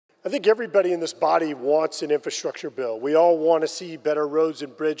I think everybody in this body wants an infrastructure bill. We all want to see better roads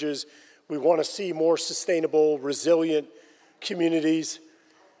and bridges. We want to see more sustainable, resilient communities.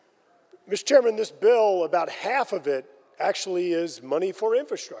 Mr. Chairman, this bill, about half of it actually is money for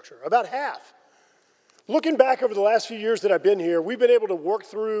infrastructure, about half. Looking back over the last few years that I've been here, we've been able to work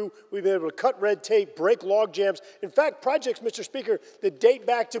through, we've been able to cut red tape, break log jams. In fact, projects, Mr. Speaker, that date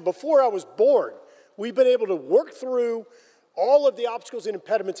back to before I was born, we've been able to work through all of the obstacles and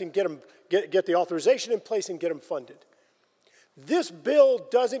impediments and get the authorization in place and get them funded. This bill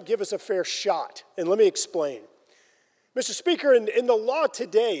doesn't give us a fair shot, and let me explain. Mr. Speaker, in the law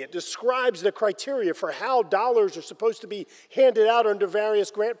today, it describes the criteria for how dollars are supposed to be handed out under various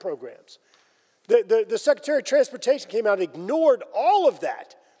grant programs. The Secretary of Transportation came out and ignored all of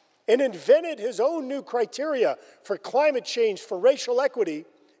that and invented his own new criteria for climate change, for racial equity,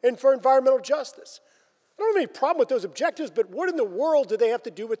 and for environmental justice. I don't have any problem with those objectives, but what in the world do they have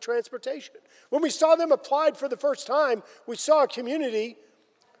to do with transportation? When we saw them applied for the first time, we saw a community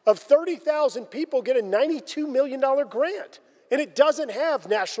of 30,000 people get a $92 million grant, and it doesn't have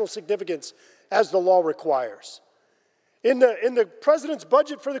national significance as the law requires. In the President's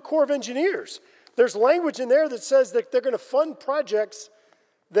budget for the Corps of Engineers, there's language in there that says that they're going to fund projects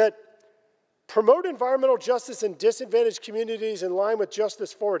that promote environmental justice in disadvantaged communities in line with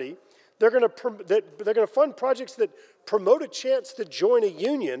Justice 40. They're going to fund projects that promote a chance to join a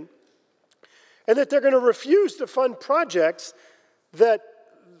union, and that they're going to refuse to fund projects that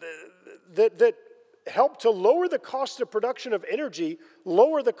help to lower the cost of production of energy,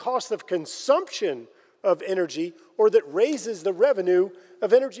 lower the cost of consumption of energy, or that raises the revenue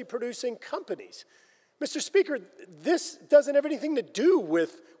of energy-producing companies. Mr. Speaker, this doesn't have anything to do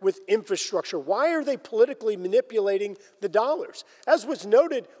with infrastructure. Why are they politically manipulating the dollars? As was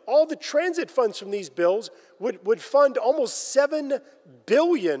noted, all the transit funds from these bills would fund almost 7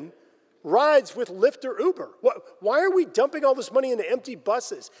 billion rides with Lyft or Uber. Why are we dumping all this money into empty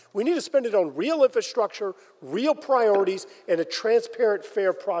buses? We need to spend it on real infrastructure, real priorities, and a transparent,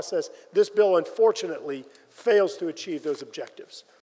 fair process. This bill, unfortunately, fails to achieve those objectives.